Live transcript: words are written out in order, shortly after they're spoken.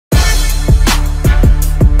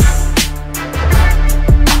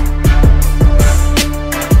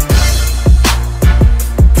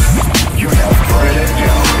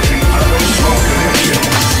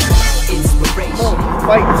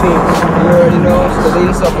you know,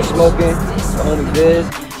 Scalese up and smoking, the homie Biz.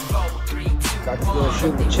 Got this little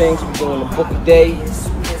shoot with Chinx, we're doing a book a day,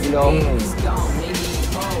 you know.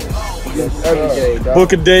 Every day, dog.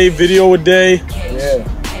 Book a day, video a day. Yeah.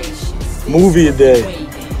 Movie a day.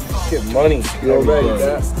 Get money, you already,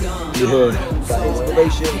 dog. Yeah. Got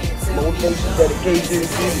inspiration, motivation, dedication.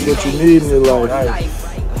 What you need in your life. Nice.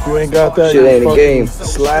 If you ain't got that, Shit ain't a game.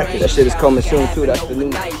 Slacking. That shit is coming soon too. That's the new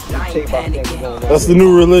tape I think is going on. That's the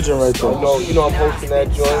new religion right there. You know I'm posting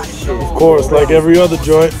that joint. Shit. Of course, like every other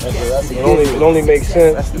joint. It only makes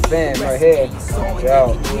sense. That's the fan right here.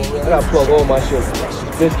 Yo, I gotta plug all my shit.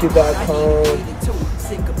 Biscuit.com.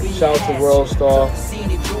 Shout out to World Star.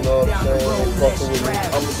 You know what I'm saying? Fucking with me.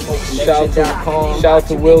 Shout out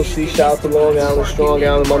to Will C. Shout out to Long Island, Strong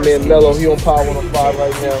Island. My man Mello, he on Power 105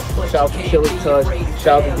 right now. Shout out to Killer Touch.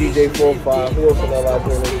 Shout out to DJ 45. Who else in LA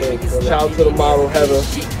doing their thing? Shout out to the model Heather,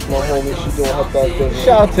 my homie. She doing her thing.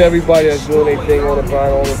 Shout out to everybody that's doing their thing on the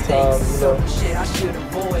grind all the time. You know.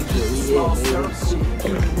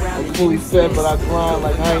 I'm fully fed, but I grind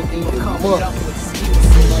like I ain't eating much.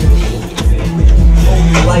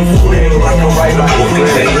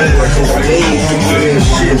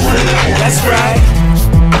 That's right.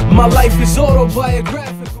 My life is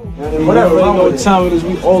autobiographical. Whatever, I already know what time it is.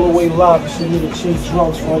 We all the way live. This is the Chinx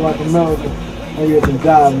Drugz from like America. Hurry up and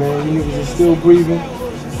die, man. You niggas are still breathing.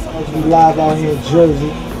 We live out here in Jersey.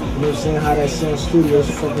 You know what I'm saying? How that Sound Studios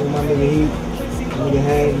fucking with my nigga Heat. Nigga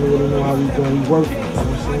Hang, you already know how we doing. We work. You know what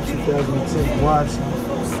I'm saying? 2010 watch.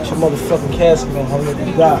 It's your motherfucking casket on how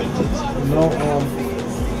niggas die. You know,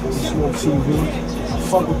 on TV. I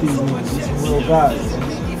fuck with these niggas. These some real guys,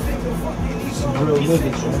 man. Some real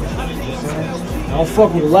niggas, man. You know what I'm saying? I don't fuck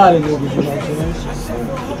with a lot of niggas, you know what I'm saying?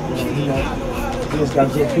 You know, we just got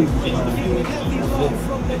good people.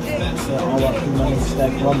 All up free my nigga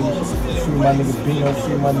Stack Rumbles, free my nigga Bino,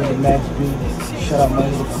 free my nigga Max B. Shout out my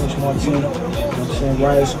nigga Chris Martina. You know what I'm saying?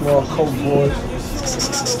 Riot Squad, Coke Boys.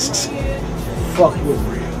 Fuck with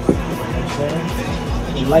me. You know what I'm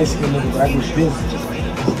saying? Light skinned niggas, I get busy.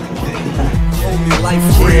 Life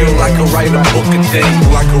real, like a write a book a day,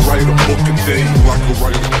 like a write a book a day, like a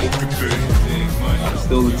write a book a day. I'm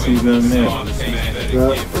still the two-gun man.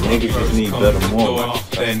 The niggas just need better morals.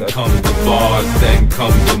 Then comes the bars, then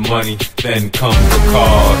comes the money, then comes the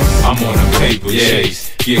cars. I'm on a paper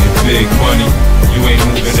chase, getting big money. You ain't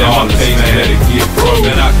moving at my pace, better get from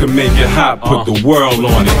it. I can make it hot, put the world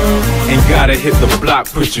on it. Ain't gotta hit the block,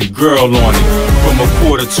 put your girl on it. From a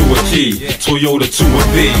quarter to a key, Toyota to a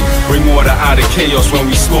V. Bring order out of chaos when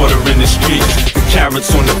we slaughter in the streets. The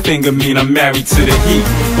carrots on the finger mean I'm married to the heat.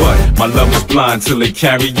 But my love is blind till they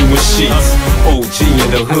carry you in sheets. OG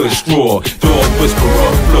in the hood, straw, dog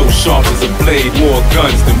whisperer. Flow sharp as a blade, more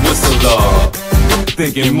guns than whistler.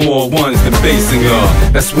 Thinking more ones than basing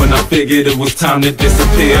up. That's when I figured it was time to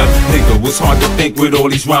disappear. Nigga, it was hard to think with all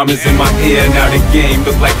these rhymes in my ear. Now the game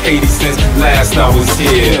look like 80 cents last I was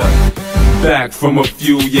here. Back from a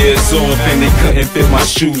few years off, and they couldn't fit my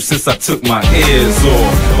shoes since I took my ears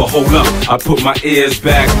off. But hold up, I put my ears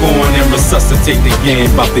back on and resuscitate the game,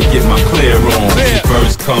 about to get my clear on.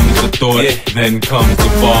 First comes the thought, then comes the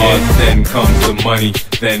bars, then comes the money,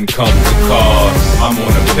 then comes the cars. I'm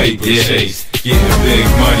on a paper chase, getting big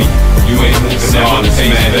money. You ain't moving at my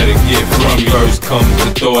pace, better get from me. First comes the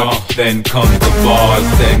thought, then comes the bars,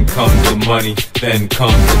 then comes the money, then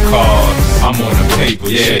comes the cars. I'm on a paper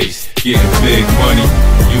chase, getting big money.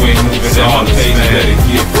 You ain't moving at my pace, better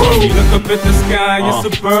get from me. Look up at the sky, it's a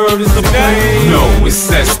bird, it's a plane. No, it's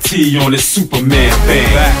ST on his Superman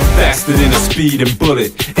thing. Faster than a speeding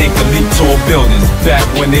bullet, ain't can leap tall buildings. Back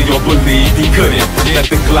when they all believed he couldn't. Let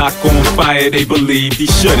the Glock on fire, they believed he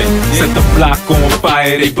shouldn't. Set the block on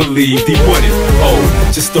fire, they believed he wouldn't. Oh,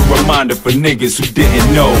 just a reminder for niggas who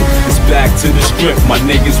didn't know. It's back to the strip, my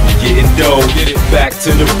niggas, we getting dough. Back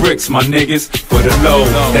to the bricks, my niggas, for the low.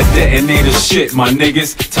 That detonator shit, my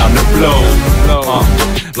niggas, time to blow.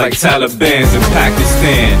 Like Taliban's in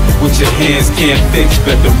Pakistan, with your hands can't fix,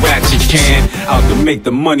 bet the ratchet can. Out to make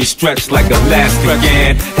the money stretch like elastic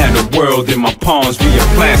band. Had the world in my palms, be a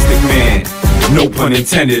plastic man. No pun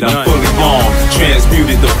intended, I'm fully armed.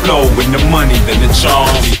 Transmuted the flow with the money, then the charm.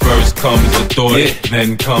 First comes the thought,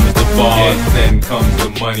 then comes the bars, then comes the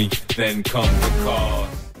money, then comes the cars.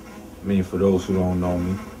 I mean, for those who don't know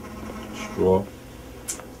me, Straw,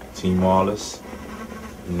 Team Arliss,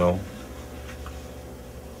 you know,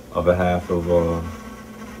 other half of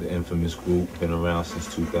the infamous group, been around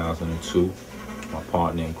since 2002. My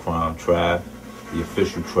partner in crime, Trav, the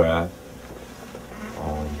official Trav,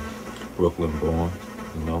 Brooklyn born,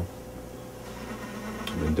 you know.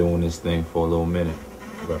 Been doing this thing for a little minute,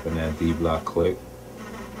 repping that D-Block clique.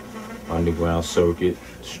 underground circuit,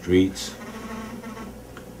 streets.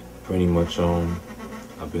 Pretty much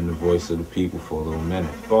I've been the voice of the people for a little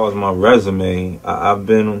minute. As far as my resume, I've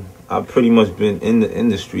pretty much been in the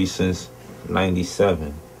industry since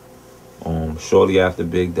 '97. Shortly after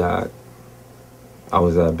Big died, I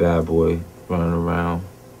was that bad boy running around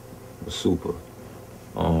with Super.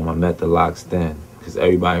 I met the Locks then, because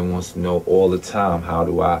everybody wants to know all the time, how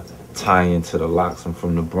do I tie into the Locks? I'm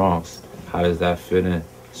from the Bronx. How does that fit in?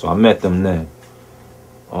 So I met them then.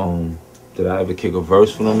 Did I ever kick a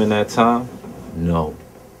verse for them in that time? No.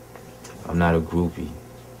 I'm not a groupie.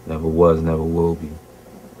 Never was, never will be.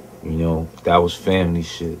 You know, that was family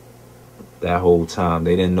shit. That whole time.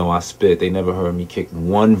 They didn't know I spit. They never heard me kick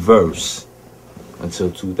one verse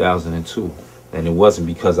until 2002. And it wasn't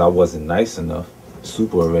because I wasn't nice enough.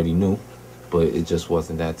 Super already knew. But it just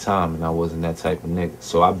wasn't that time, and I wasn't that type of nigga.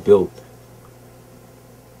 So I built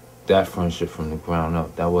that friendship from the ground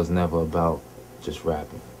up. That was never about just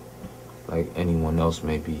rapping, like anyone else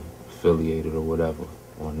may be affiliated or whatever,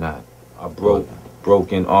 or not. I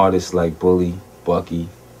broke in artists like Bully, Bucky,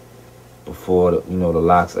 before the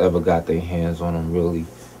Locks ever got their hands on them, really.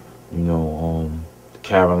 The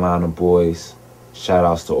Carolina boys, shout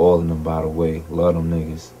outs to all of them, by the way. Love them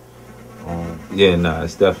niggas. Yeah, nah,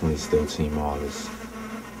 it's definitely still Team Arliss.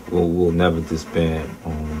 We'll never disband.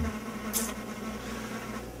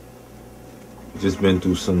 Just been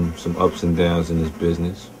through some ups and downs in this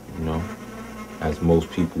business, as most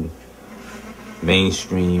people,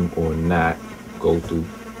 mainstream or not, go through.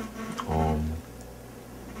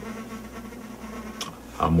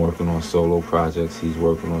 I'm working on solo projects. He's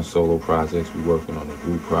working on solo projects. We working on a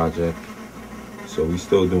group project. So we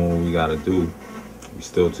still doing what we gotta do. We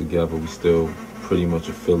still together. We still pretty much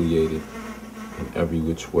affiliated in every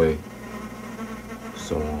which way.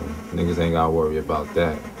 So niggas ain't gotta worry about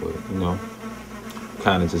that. But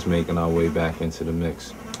kind of just making our way back into the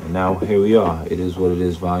mix. And now here we are. It Is What It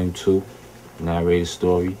Is, Volume 2. Narrated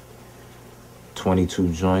story. 22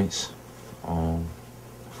 joints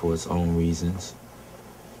for its own reasons.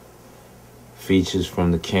 Features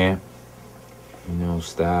from the camp.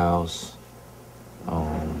 Styles.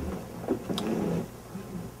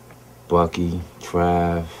 Bucky,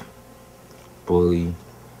 Trav, Bully.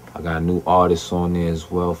 I got new artists on there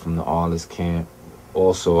as well from the Arliss camp.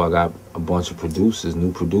 Also, I got a bunch of producers,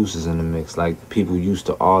 new producers in the mix. Like, people used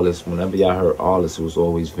to Arliss. Whenever y'all heard Arliss, it was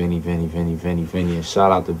always Vinny. And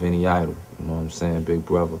shout out to Vinny Idol, you know what I'm saying, big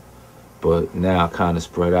brother. But now I kind of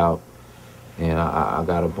spread out. And I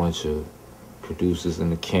got a bunch of producers in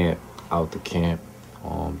the camp, out the camp.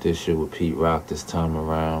 Did shit with Pete Rock this time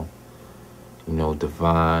around.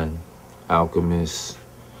 Divine, Alchemist.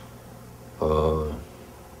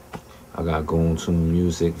 I got Going Tune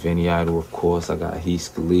Music, Vinny Idol, of course. I got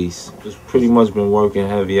Scalese. Just pretty much been working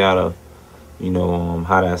heavy out of,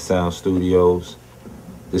 How That Sound Studios.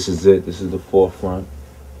 This is it. This is the forefront.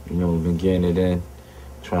 We've been getting it in,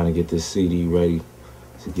 trying to get this CD ready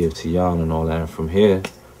to give to y'all and all that. And from here,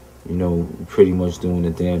 pretty much doing the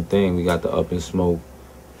damn thing. We got the Up in Smoke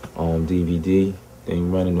DVD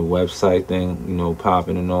thing running, the website thing,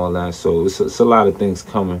 popping and all that. So it's a lot of things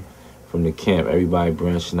coming from the camp. Everybody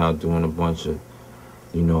branching out, doing a bunch of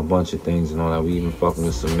things and all that. We even fucking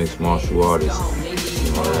with some mixed martial artists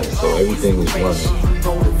and all that. So everything is running.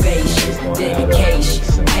 Motivation,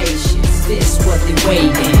 dedication, patience, this what they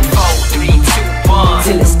waiting. 4, 3, 2, 1,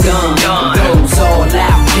 till it's done. Goes all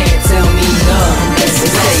out, can't tell me none.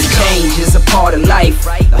 Lessons say change is a part of life,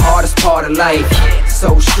 the hardest part of life.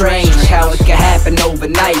 So strange how it can happen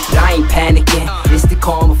overnight, but I ain't panicking. It's the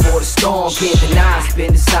calm before the storm. Can't deny it's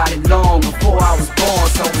been decided long before I was born.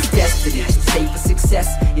 So it's destiny. To say for success,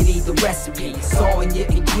 you need the recipe. It's all in your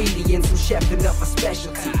ingredients. I'm chefing up my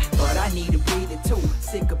specialty, but